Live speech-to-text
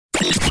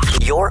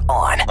You're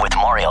on with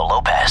Mario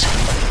Lopez.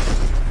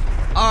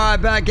 All right,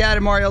 back at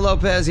it. Mario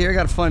Lopez here.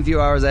 Got a fun few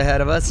hours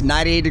ahead of us.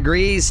 98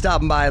 Degrees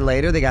stopping by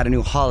later. They got a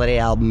new holiday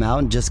album out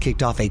and just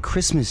kicked off a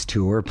Christmas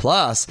tour.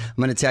 Plus, I'm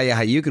going to tell you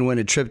how you can win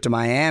a trip to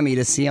Miami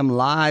to see them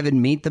live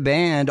and meet the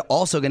band.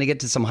 Also going to get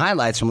to some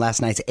highlights from last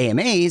night's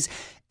AMAs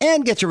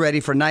and get you ready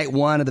for night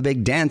one of the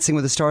big Dancing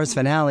with the Stars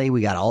finale.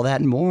 We got all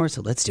that and more,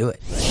 so let's do it.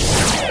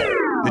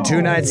 The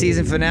 2-night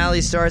season finale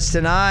starts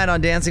tonight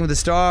on Dancing with the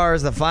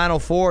Stars. The final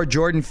four,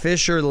 Jordan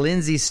Fisher,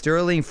 Lindsey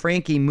Sterling,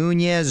 Frankie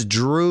Muniz,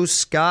 Drew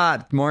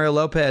Scott, Mario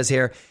Lopez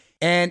here.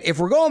 And if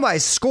we're going by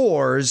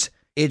scores,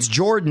 it's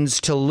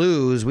Jordan's to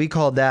lose. We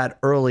called that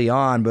early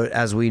on, but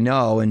as we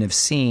know and have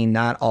seen,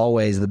 not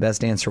always the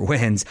best dancer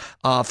wins.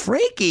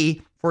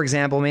 Frankie, for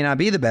example, may not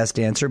be the best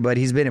dancer, but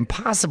he's been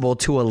impossible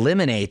to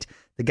eliminate.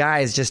 The guy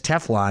is just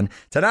Teflon.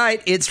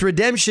 Tonight, it's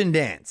Redemption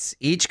Dance.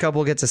 Each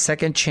couple gets a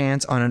second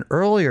chance on an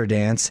earlier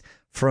dance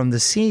from the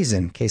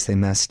season in case they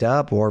messed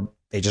up or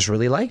they just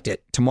really liked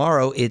it.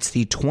 Tomorrow, it's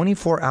the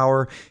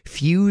 24-hour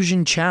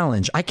Fusion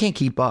Challenge. I can't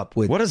keep up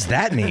with... What does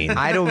that mean?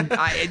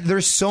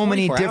 There's so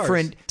many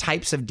different hours.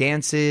 types of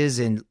dances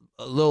and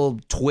little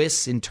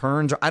twists and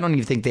turns. I don't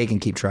even think they can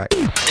keep track.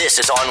 This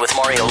is On with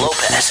Mario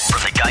Lopez from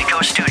the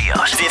Geico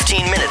Studios.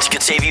 15 minutes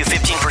could save you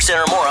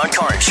 15% or more on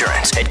car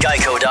insurance at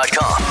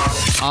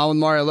geico.com. On with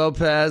Mario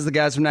Lopez. The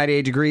guys from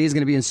 98 Degrees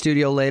going to be in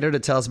studio later to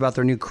tell us about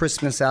their new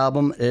Christmas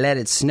album, Let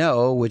It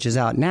Snow, which is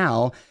out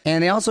now.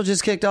 And they also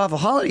just kicked off a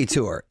holiday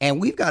tour.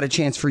 And we've got a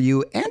chance for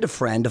you and a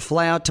friend to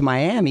fly out to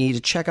Miami to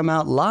check them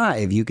out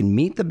live. You can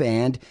meet the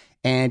band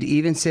and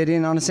even sit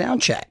in on a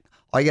sound check.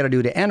 All you got to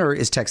do to enter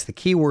is text the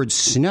keyword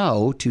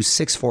snow to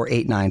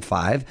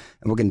 64895,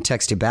 and we're going to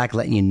text you back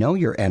letting you know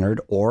you're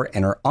entered, or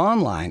enter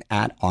online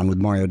at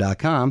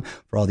onwithmario.com.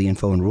 For all the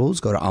info and rules,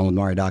 go to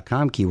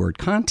onwithmario.com, keyword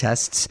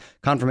contests.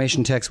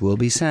 Confirmation text will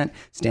be sent.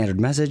 Standard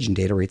message and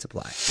data rates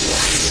apply.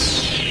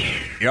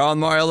 You're on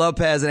Mario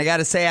Lopez, and I got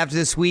to say, after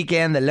this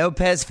weekend, the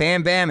Lopez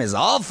Fan Bam is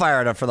all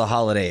fired up for the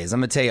holidays. I'm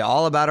going to tell you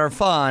all about our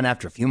fun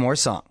after a few more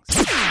songs.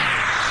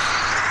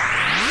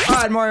 All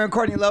right, Mario and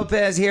Courtney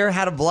Lopez here.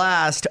 Had a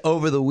blast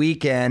over the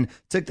weekend.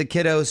 Took the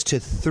kiddos to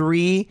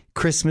 3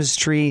 Christmas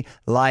tree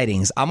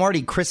lightings. I'm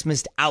already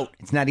Christmased out.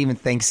 It's not even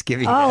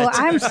Thanksgiving yet.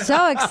 I'm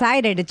so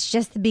excited. It's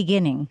just the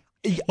beginning.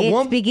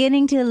 It's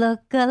beginning to look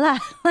a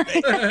lot like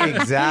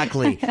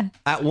Exactly.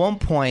 At one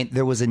point,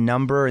 there was a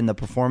number in the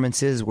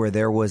performances where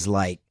there was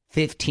like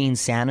 15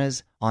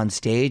 Santas on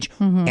stage,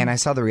 and I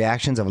saw the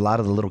reactions of a lot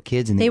of the little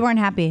kids, and they weren't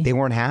happy. They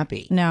weren't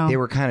happy. No. They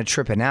were kind of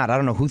tripping out. I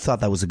don't know who thought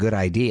that was a good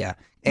idea.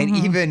 And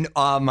even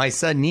my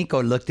son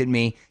Nico looked at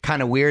me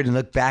kind of weird and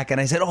looked back, and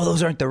I said, "Oh,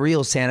 those aren't the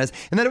real Santas."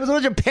 And then it was a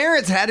bunch of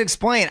parents had to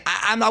explain.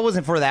 I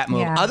wasn't for that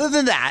move. Yeah. Other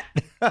than that,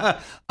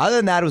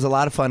 it was a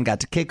lot of fun. Got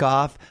to kick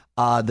off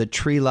the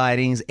tree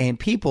lightings, and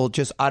people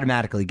just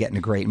automatically get in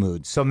a great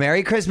mood. So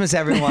Merry Christmas,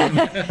 everyone.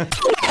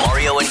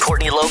 Mario and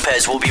Courtney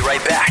Lopez will be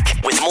right back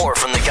with more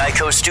from the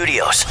Geico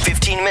Studios.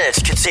 15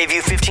 minutes could save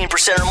you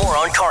 15% or more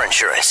on car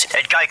insurance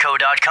at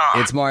geico.com.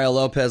 It's Mario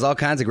Lopez. All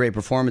kinds of great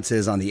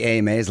performances on the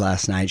AMAs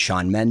last night.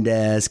 Shawn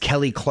Mendes,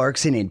 Kelly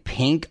Clarkson, and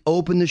Pink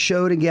opened the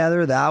show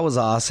together. That was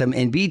awesome.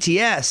 And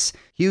BTS,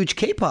 huge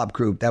K-pop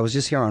group that was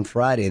just here on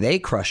Friday. They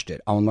crushed it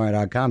on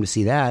Mario.com to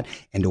see that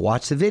and to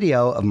watch the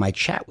video of my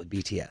chat with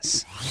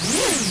BTS.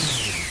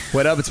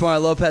 What up? It's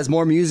Mario Lopez.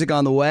 More music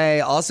on the way.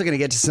 Also going to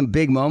get to some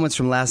big moments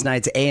from last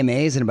night's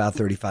AMAs in about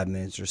 35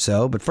 minutes or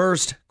so. But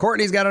first,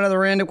 Courtney's got another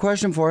random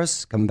question for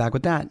us. Coming back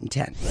with that in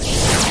 10.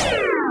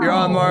 You're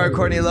on Mario,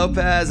 Courtney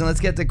Lopez, and let's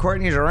get to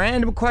Courtney's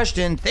random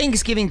question.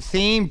 Thanksgiving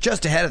theme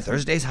just ahead of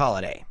Thursday's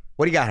holiday.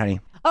 What do you got, honey?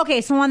 Okay,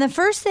 so on the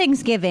first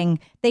Thanksgiving,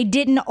 they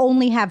didn't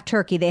only have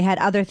turkey. They had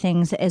other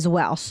things as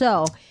well.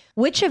 So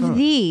which of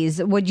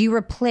these would you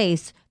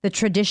replace the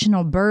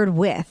traditional bird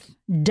with?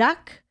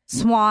 Duck,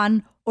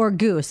 swan, or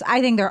goose?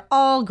 I think they're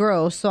all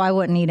gross, so I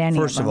wouldn't eat any of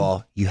them. First of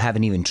all, you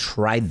haven't even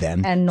tried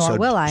them. And nor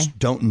will I.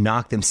 Don't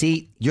knock them.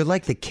 See, you're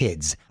like the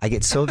kids. I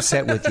get so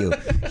upset with you.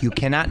 You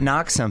cannot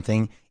knock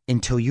something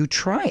until you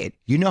try it.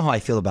 You know how I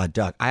feel about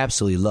duck. I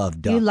absolutely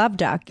love duck. You love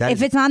duck.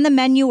 If it's on the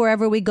menu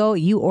wherever we go,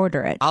 you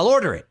order it. I'll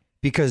order it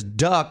because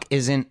duck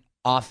isn't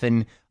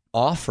often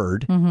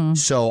offered.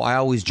 So I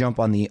always jump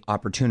on the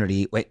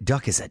opportunity. Wait,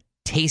 duck is a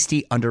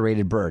tasty,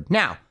 underrated bird.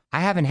 Now, I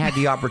haven't had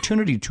the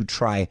opportunity to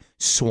try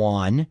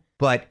swan,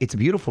 but it's a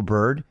beautiful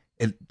bird.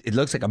 It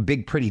looks like a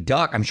big, pretty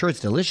duck. I'm sure it's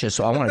delicious,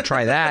 so I want to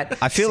try that.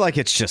 I feel like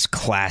it's just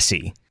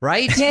classy.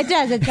 Right? Yeah, it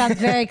does. It sounds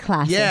very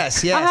classy.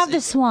 Yes. I'll have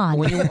the swan.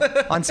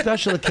 On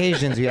special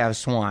occasions, you have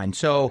swan.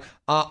 So,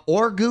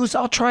 or goose,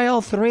 I'll try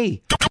all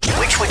three.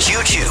 Which would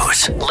you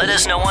choose? Let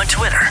us know on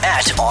Twitter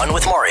at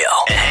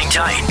OnWithMario. And hang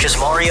tight, because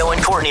Mario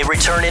and Courtney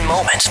return in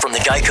moments from the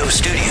Geico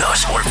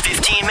Studios, where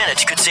 15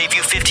 minutes could save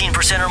you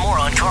 15% or more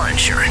on car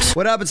insurance.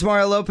 What up? It's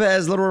Mario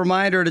Lopez. Little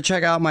reminder to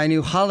check out my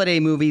new holiday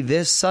movie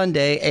this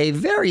Sunday, A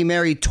Very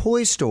Merry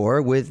Toy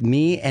Store, with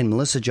me and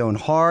Melissa Joan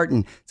Hart.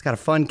 And it's got a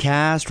fun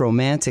cast,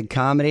 romantic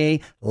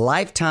comedy,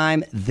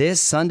 Lifetime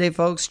this Sunday,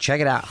 folks.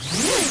 Check it out.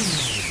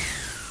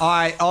 All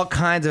right, all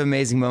kinds of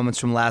amazing moments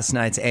from last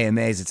night's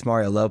AMAs. It's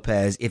Mario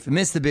Lopez. If you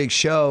missed the big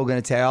show, we're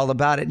going to tell you all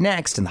about it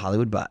next in the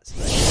Hollywood Buzz.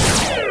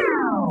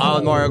 On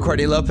with Mario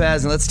Courtney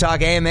Lopez, and let's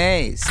talk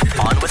AMAs.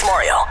 On with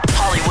Mario,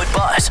 Hollywood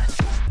Buzz.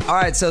 All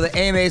right, so the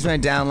AMAs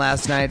went down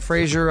last night.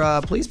 Frazier,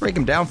 please break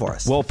them down for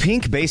us. Well,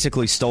 Pink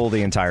basically stole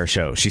the entire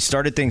show. She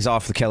started things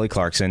off with Kelly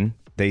Clarkson.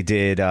 They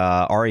did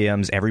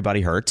REM's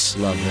Everybody Hurts.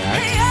 Love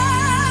that.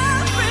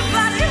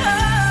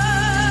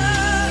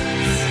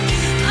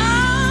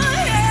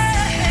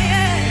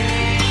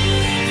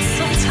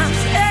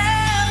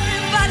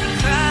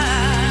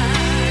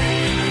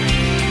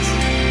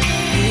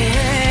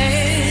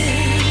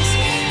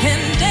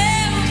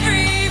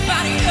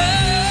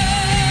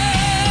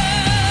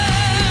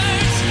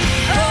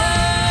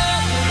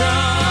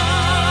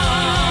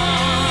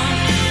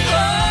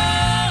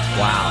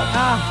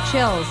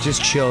 Chills.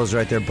 Just chills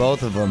right there.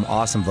 Both of them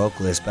awesome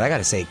vocalists. But I got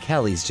to say,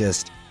 Kelly's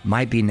just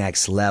might be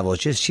next level.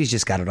 She's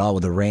just got it all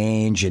with the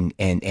range and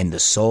the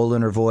soul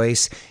in her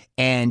voice.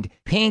 And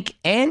Pink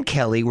and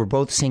Kelly were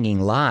both singing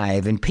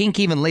live. And Pink,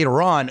 even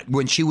later on,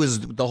 when she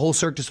was the whole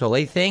Cirque du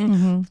Soleil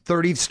thing,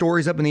 30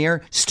 stories up in the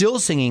air, still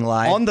singing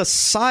live. On the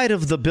side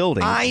of the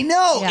building. I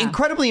know. Yeah.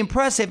 Incredibly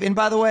impressive. And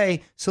by the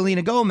way,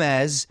 Selena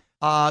Gomez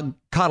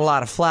caught a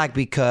lot of flack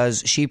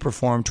because she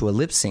performed to a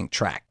lip sync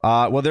track.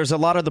 Well, there's a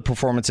lot of the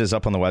performances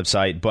up on the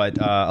website, but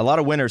a lot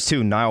of winners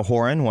too. Niall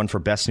Horan won for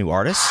Best New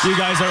Artist. You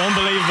guys are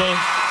unbelievable.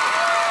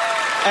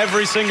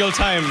 Every single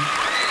time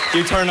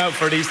you turn out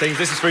for these things,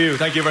 this is for you.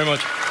 Thank you very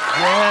much.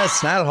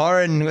 Yes, Niall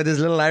Horan with his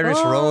little Irish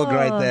rogue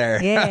right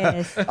there.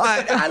 Yes.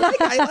 I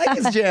like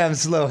his jam,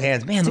 Slow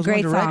Hands. Man, those One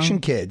great Direction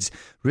song. kids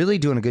really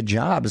doing a good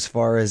job as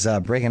far as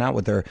breaking out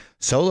with their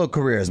solo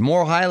careers.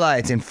 More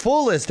highlights and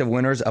full list of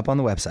winners up on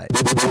the website.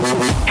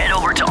 Head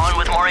over to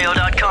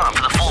onwithmario.com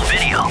for the full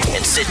video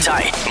and sit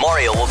tight.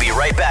 Mario will be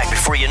right back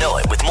before you know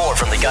it with more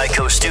from the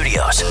Geico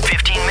Studios.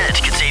 15 minutes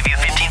could save you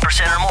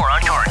 15% or more on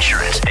car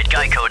insurance at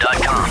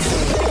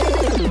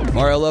geico.com.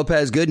 Mario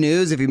Lopez, good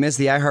news. If you missed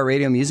the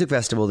iHeartRadio Music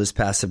Festival this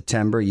past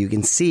September, you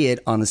can see it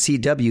on the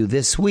CW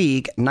this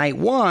week. Night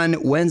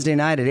 1, Wednesday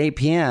night at 8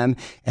 p.m.,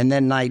 and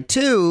then night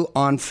 2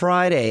 on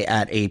Friday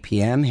at 8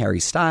 p.m. Harry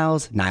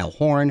Styles, Niall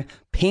Horan,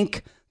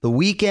 Pink, The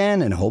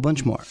Weeknd, and a whole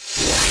bunch more.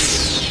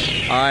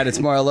 All right, it's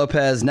Mario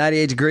Lopez.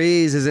 98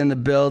 Degrees is in the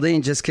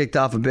building. Just kicked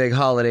off a big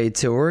holiday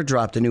tour.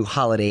 Dropped a new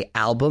holiday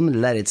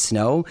album, Let It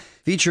Snow,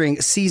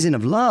 featuring Season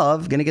of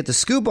Love. Going to get the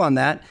scoop on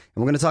that. And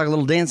we're going to talk a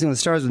little Dancing with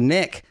the Stars with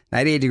Nick.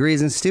 98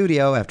 Degrees in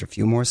studio after a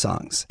few more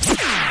songs. What's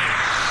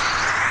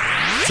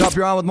up,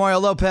 you're on with Mario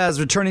Lopez.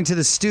 Returning to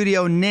the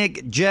studio,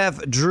 Nick,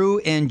 Jeff, Drew,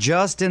 and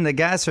Justin, the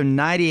guys from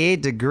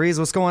 98 Degrees.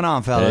 What's going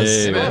on, fellas?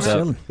 Hey, what's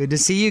up? Good to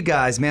see you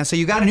guys, man. So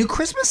you got a new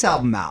Christmas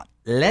album out.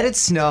 Let It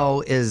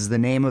Snow is the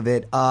name of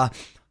it.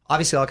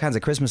 Obviously, all kinds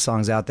of Christmas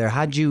songs out there.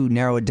 How'd you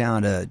narrow it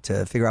down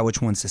to figure out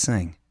which ones to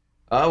sing?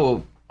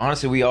 Well,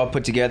 honestly, we all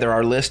put together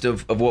our list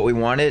of what we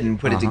wanted and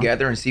put it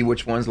together and see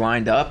which ones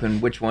lined up and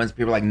which ones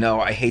people were like,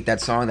 no, I hate that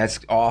song, that's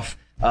off.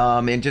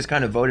 And just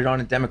kind of voted on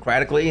it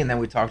democratically. And then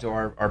we talked to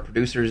our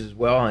producers as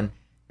well, and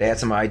they had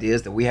some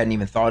ideas that we hadn't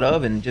even thought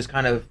of, and just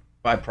kind of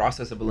by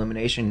process of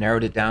elimination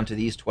narrowed it down to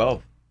these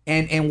 12.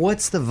 And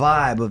what's the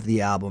vibe of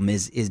the album?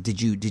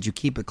 Did you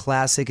keep it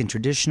classic and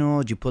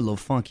traditional? Did you put a little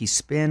funky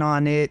spin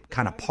on it?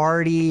 Kind of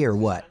party or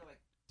what?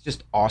 It's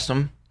just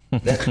awesome.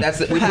 That's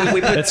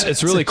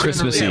It's really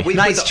Christmassy. Yeah,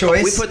 Nice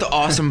choice. We put the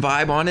awesome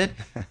vibe on it.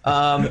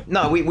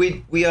 No,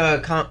 we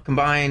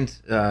combined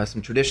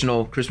some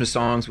traditional Christmas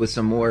songs with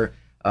some more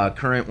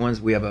current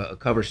ones. We have a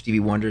cover of Stevie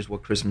Wonder's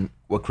 "What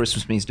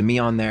Christmas Means to Me"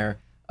 on there.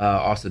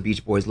 Also, the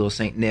Beach Boys' "Little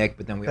Saint Nick,"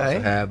 but then we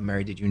also have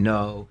 "Mary Did You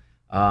Know,"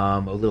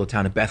 "A Little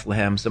Town of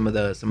Bethlehem," some of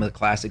the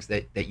classics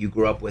that you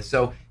grew up with.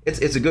 So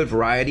it's a good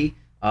variety.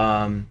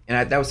 And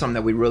that was something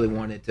that we really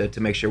wanted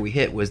to make sure we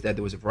hit, was that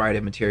there was a variety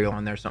of material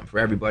on there, something for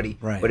everybody.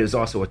 Right. But it was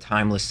also a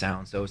timeless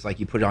sound. So it's like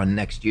you put it on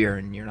next year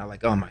and you're not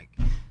like,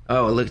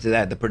 oh, look at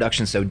that, the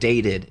production's so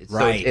dated.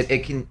 Right.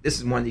 So this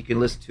is one that you can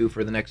listen to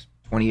for the next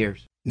 20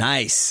 years.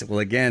 Nice. Well,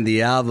 again,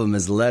 the album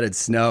is Let It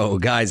Snow.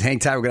 Guys, hang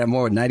tight. We're going to have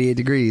more with 98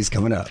 Degrees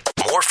coming up.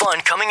 More fun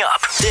coming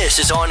up. This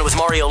is On with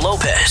Mario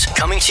Lopez,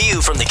 coming to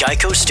you from the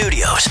Geico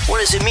Studios.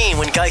 What does it mean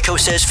when Geico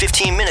says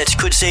 15 minutes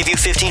could save you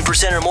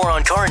 15% or more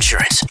on car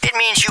insurance? It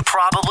means you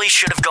probably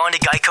should have gone to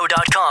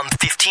geico.com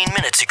 15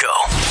 minutes ago.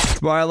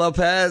 Mario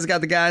Lopez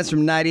got the guys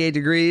from 98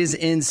 Degrees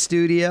in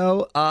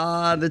studio.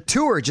 The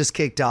tour just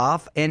kicked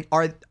off. And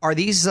are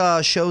these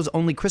shows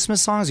only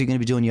Christmas songs, or are you going to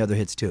be doing the other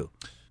hits too?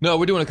 No,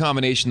 we're doing a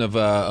combination of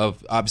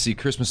obviously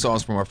Christmas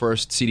songs from our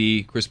first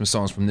CD, Christmas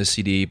songs from this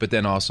CD, but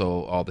then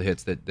also all the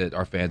hits that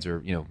our fans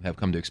are have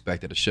come to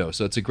expect at a show.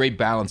 So it's a great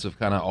balance of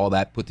kind of all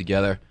that put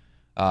together.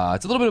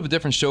 It's a little bit of a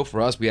different show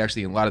for us. We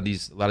actually, in a lot of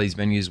these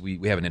venues,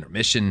 we have an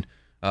intermission.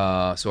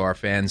 So our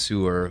fans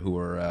who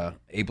are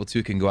able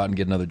to can go out and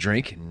get another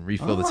drink and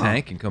refill the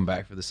tank and come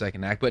back for the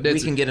second act. But We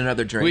can get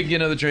another drink. We can get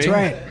another drink. That's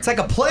right. It's like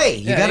a play.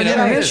 You Yeah, got an you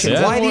know, intermission.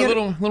 yeah. Why More- the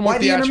little more why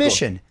the theatrical.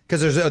 intermission?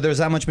 Because there's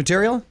that much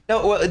material.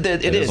 No, well, it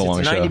is. a It's a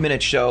long show.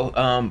 90-minute show,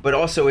 but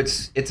also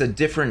it's a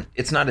different.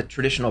 It's not a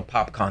traditional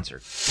pop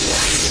concert.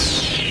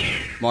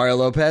 Mario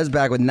Lopez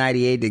back with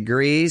 98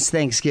 Degrees.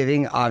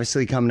 Thanksgiving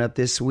obviously coming up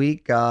this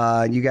week.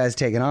 You guys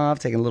taking a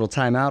little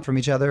time out from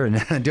each other, and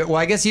well,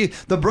 I guess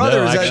the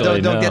brothers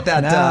don't no. get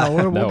that. No,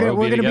 we're No, gonna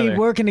we'll be be together.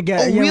 working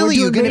together. Oh, Yeah, really?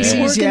 We're You're doing gonna be Macy's.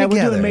 working Yeah, we're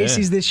together? doing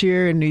Macy's this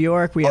year in New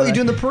York. We Oh, have you're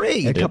doing the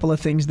parade. a couple of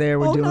things there.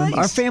 We're Oh, doing. nice.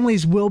 Our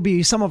families will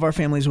be. Some of our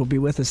families will be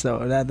with us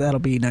though. That'll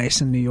be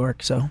nice in New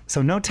York. So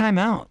So no time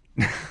out.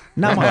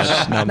 not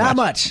much. Not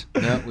much.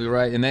 Yeah, we're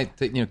right, and that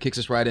kicks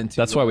us right into.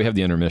 That's why we have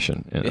the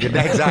intermission.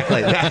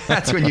 Exactly.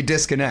 That's when you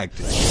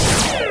disconnect.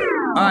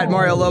 All right,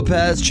 Mario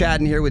Lopez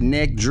chatting here with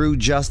Nick, Drew,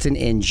 Justin,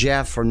 and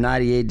Jeff from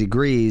 98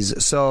 Degrees.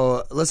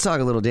 So let's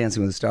talk a little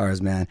Dancing with the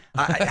Stars, man.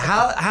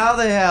 How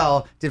the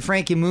hell did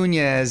Frankie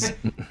Muniz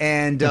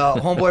and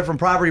homeboy from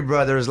Property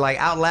Brothers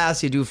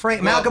outlast you? Do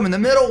Frank Malcolm in the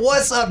middle?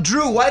 What's up,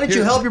 Drew? Why didn't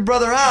you help your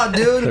brother out,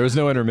 dude? There was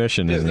no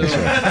intermission in this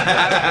show.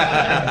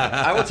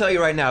 I will tell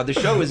you right now, the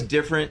show is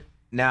different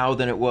now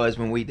than it was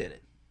when we did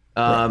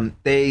it.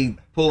 They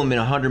pull them in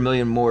 100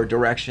 million more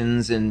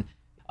directions, and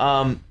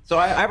so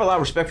I have a lot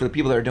of respect for the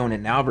people that are doing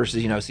it now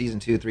versus season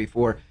 2, 3,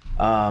 4.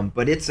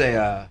 But it's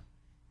a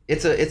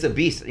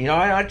beast.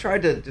 I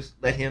tried to just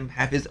let him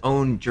have his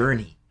own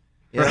journey.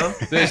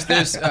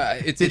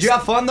 Did you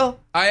have fun though?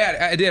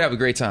 I did have a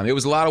great time. It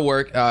was a lot of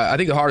work. I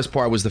think the hardest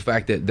part was the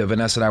fact that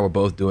Vanessa and I were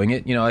both doing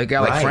it. A guy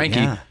like Right, Frankie,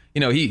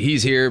 yeah.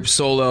 he's here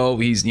solo.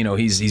 He's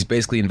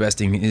basically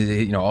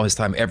investing all his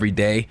time every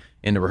day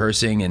into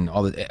rehearsing and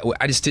all that.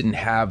 I just didn't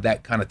have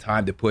that kind of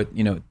time to put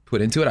into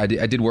it. I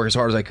did work as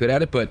hard as I could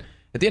at it, but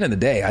at the end of the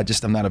day,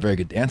 I'm not a very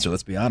good dancer.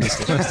 Let's be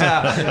honest.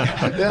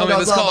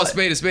 Let's call a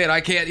spade a spade. I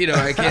can't.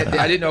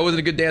 I didn't know I wasn't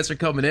a good dancer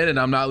coming in, and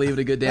I'm not leaving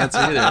a good dancer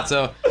either.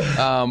 So,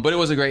 but it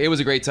was a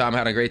great time. I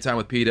had a great time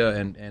with PETA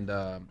and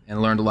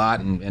learned a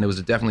lot, and it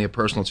was definitely a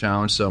personal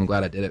challenge. So I'm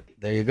glad I did it.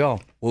 There you go.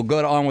 We'll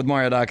go to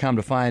onwithmario.com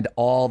to find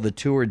all the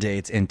tour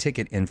dates and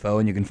ticket info,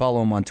 and you can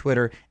follow him on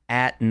Twitter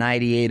at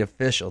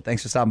 98official.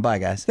 Thanks for stopping by,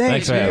 guys.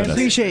 Thanks, for man. having us.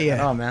 Appreciate you.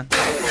 Oh, man.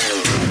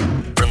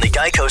 From the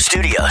Geico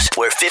Studios,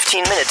 where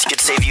 15 minutes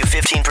could save you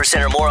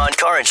 15% or more on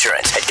car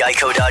insurance at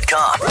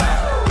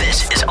geico.com.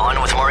 This is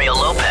On with Mario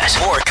Lopez.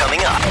 More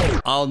coming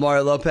up. On with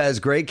Mario Lopez.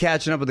 Great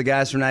catching up with the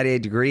guys from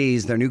 98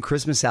 Degrees. Their new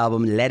Christmas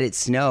album, Let It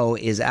Snow,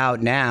 is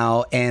out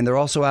now, and they're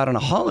also out on a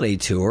holiday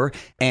tour.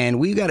 And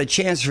we've got a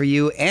chance for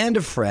you and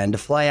a friend to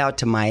fly out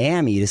to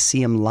Miami to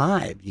see them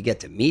live. You get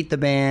to meet the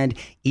band,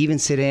 even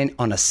sit in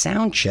on a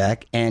sound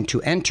check, and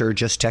to enter,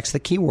 just text the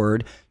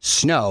keyword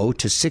SNOW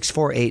to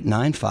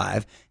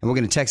 64895, and we're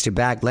going to text you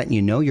back letting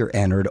you know you're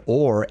entered,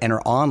 or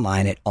enter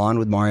online at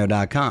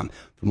onwithmario.com.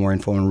 For more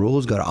info and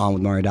rules, go to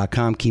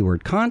onwithmario.com,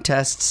 keyword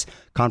contests.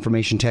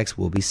 Confirmation text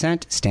will be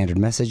sent. Standard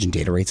message and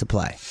data rates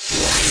apply.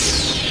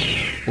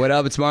 What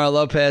up? It's Mario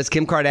Lopez.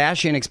 Kim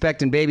Kardashian,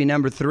 expecting baby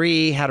number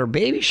 3, had her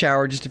baby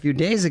shower just a few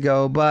days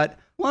ago, but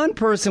one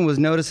person was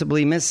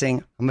noticeably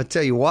missing. I'm going to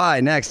tell you why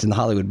next in the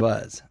Hollywood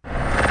Buzz.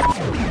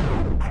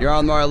 You're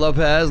on Mario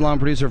Lopez, along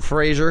producer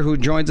Frazier, who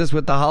joins us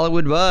with the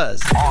Hollywood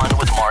Buzz. On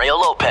with Mario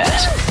Lopez.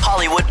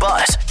 Hollywood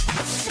Buzz.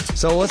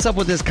 So what's up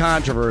with this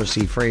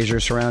controversy, Frazier,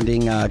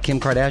 surrounding Kim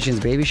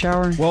Kardashian's baby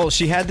shower? Well,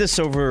 she had this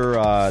over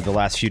the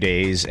last few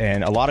days,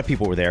 and a lot of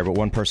people were there, but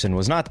one person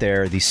was not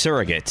there, the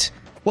surrogate.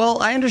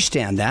 Well, I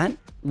understand that.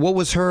 What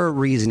was her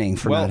reasoning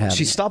for not having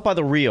she it? stopped by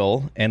The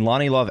Real, and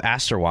Lonnie Love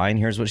asked her why, and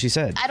here's what she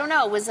said. I don't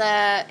know.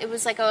 It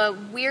was like a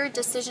weird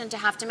decision to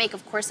have to make.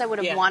 Of course, I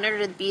would have wanted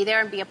her to be there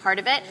and be a part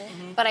of it,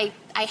 but I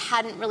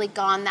hadn't really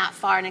gone that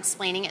far in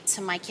explaining it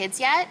to my kids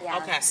yet. Yeah.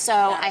 Okay. So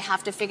I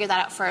have to figure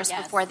that out first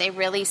before they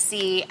really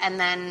see, and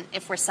then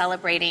if we're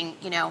celebrating,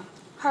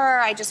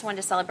 her, I just wanted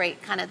to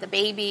celebrate kind of the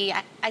baby.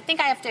 I think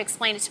I have to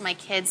explain it to my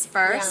kids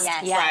first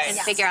and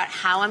figure out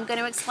how I'm going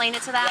to explain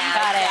it to them.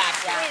 Got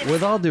it.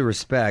 With all due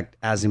respect,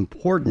 as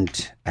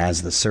important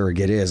as the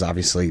surrogate is,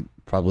 obviously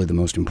probably the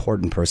most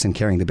important person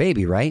carrying the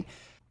baby, right?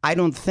 I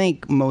don't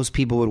think most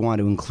people would want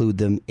to include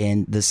them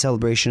in the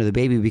celebration of the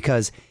baby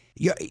because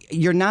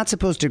you're not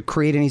supposed to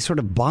create any sort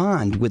of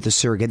bond with the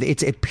surrogate.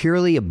 It's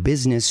purely a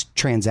business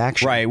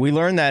transaction. Right. We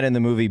learned that in the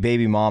movie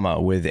Baby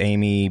Mama with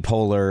Amy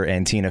Poehler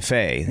and Tina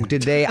Fey.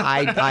 Did they?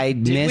 I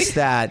missed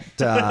that.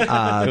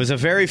 It was a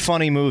very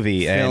funny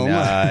movie, film.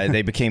 and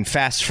they became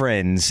fast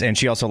friends. And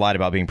she also lied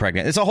about being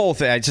pregnant. It's a whole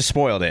thing. I just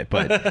spoiled it,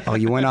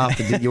 but you went off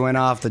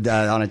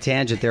on a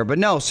tangent there. But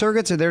no,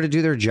 surrogates are there to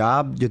do their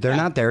job. They're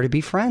not there to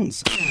be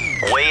friends.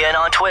 Weigh in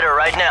on Twitter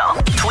right now.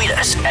 Tweet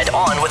us at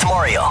On with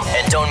Mario.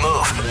 And don't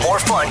move. More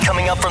fun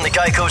coming up from the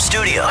Geico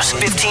Studios.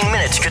 15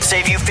 minutes could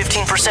save you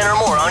 15% or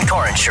more on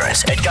car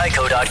insurance at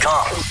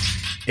geico.com.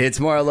 It's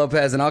Mario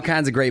Lopez and all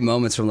kinds of great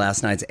moments from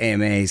last night's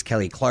AMAs.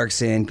 Kelly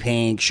Clarkson,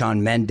 Pink,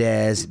 Shawn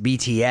Mendes,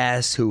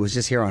 BTS, who was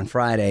just here on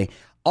Friday.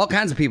 All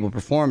kinds of people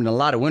performed, and a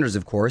lot of winners,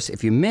 of course.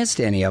 If you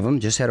missed any of them,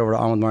 just head over to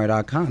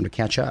onwithmario.com to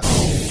catch up.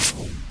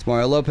 It's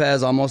Mario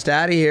Lopez, almost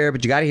out of here,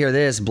 but you got to hear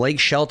this. Blake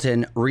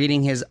Shelton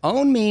reading his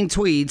own mean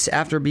tweets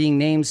after being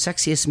named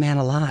sexiest man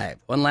alive.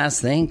 One last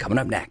thing coming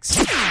up next.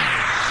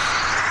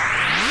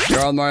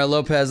 You're on Mario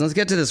Lopez. Let's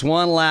get to this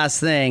one last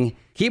thing.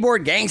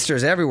 Keyboard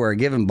gangsters everywhere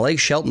giving Blake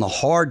Shelton a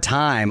hard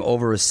time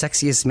over his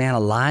sexiest man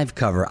alive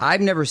cover.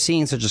 I've never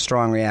seen such a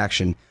strong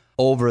reaction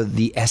over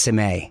the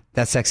SMA.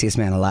 That's Sexiest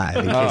Man Alive,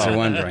 in case you're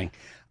wondering.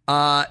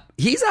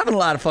 He's having a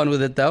lot of fun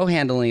with it, though,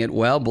 handling it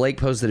well. Blake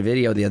posted a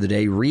video the other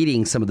day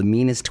reading some of the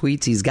meanest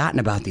tweets he's gotten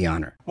about the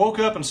honor. Woke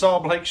up and saw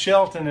Blake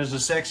Shelton as the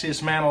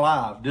sexiest man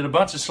alive. Did a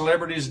bunch of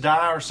celebrities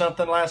die or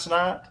something last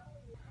night?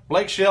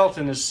 Blake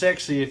Shelton is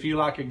sexy if you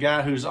like a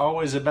guy who's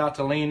always about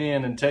to lean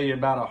in and tell you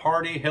about a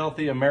hearty,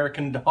 healthy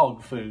American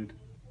dog food.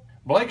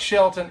 Blake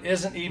Shelton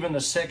isn't even the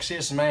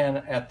sexiest man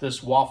at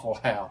this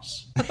Waffle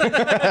House.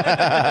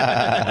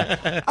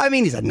 I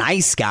mean, he's a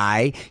nice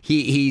guy.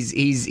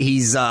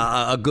 He's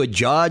a good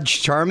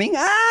judge, charming.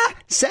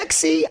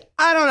 Sexy.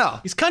 I don't know.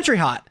 He's country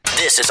hot.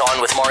 This is On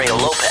with Mario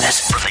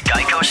Lopez from the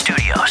Geico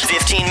Studios.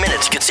 15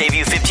 minutes could save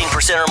you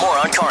 15% or more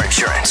on car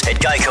insurance at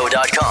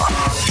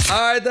geico.com.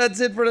 All right, that's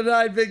it for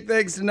tonight. Big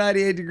thanks to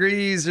 98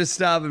 Degrees for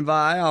stopping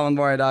by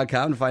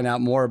onwithmario.com to find out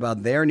more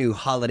about their new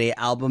holiday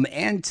album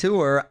and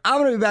tour.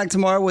 I'm going to be back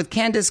tomorrow with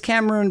Candace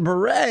Cameron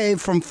Bure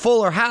from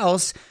Fuller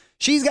House.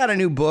 She's got a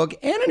new book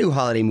and a new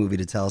holiday movie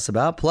to tell us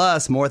about,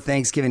 plus more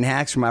Thanksgiving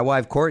hacks from my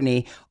wife,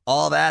 Courtney.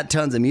 All that,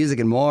 tons of music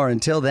and more.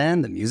 Until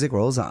then, the music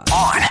rolls on.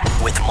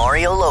 On with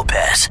Mario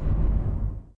Lopez.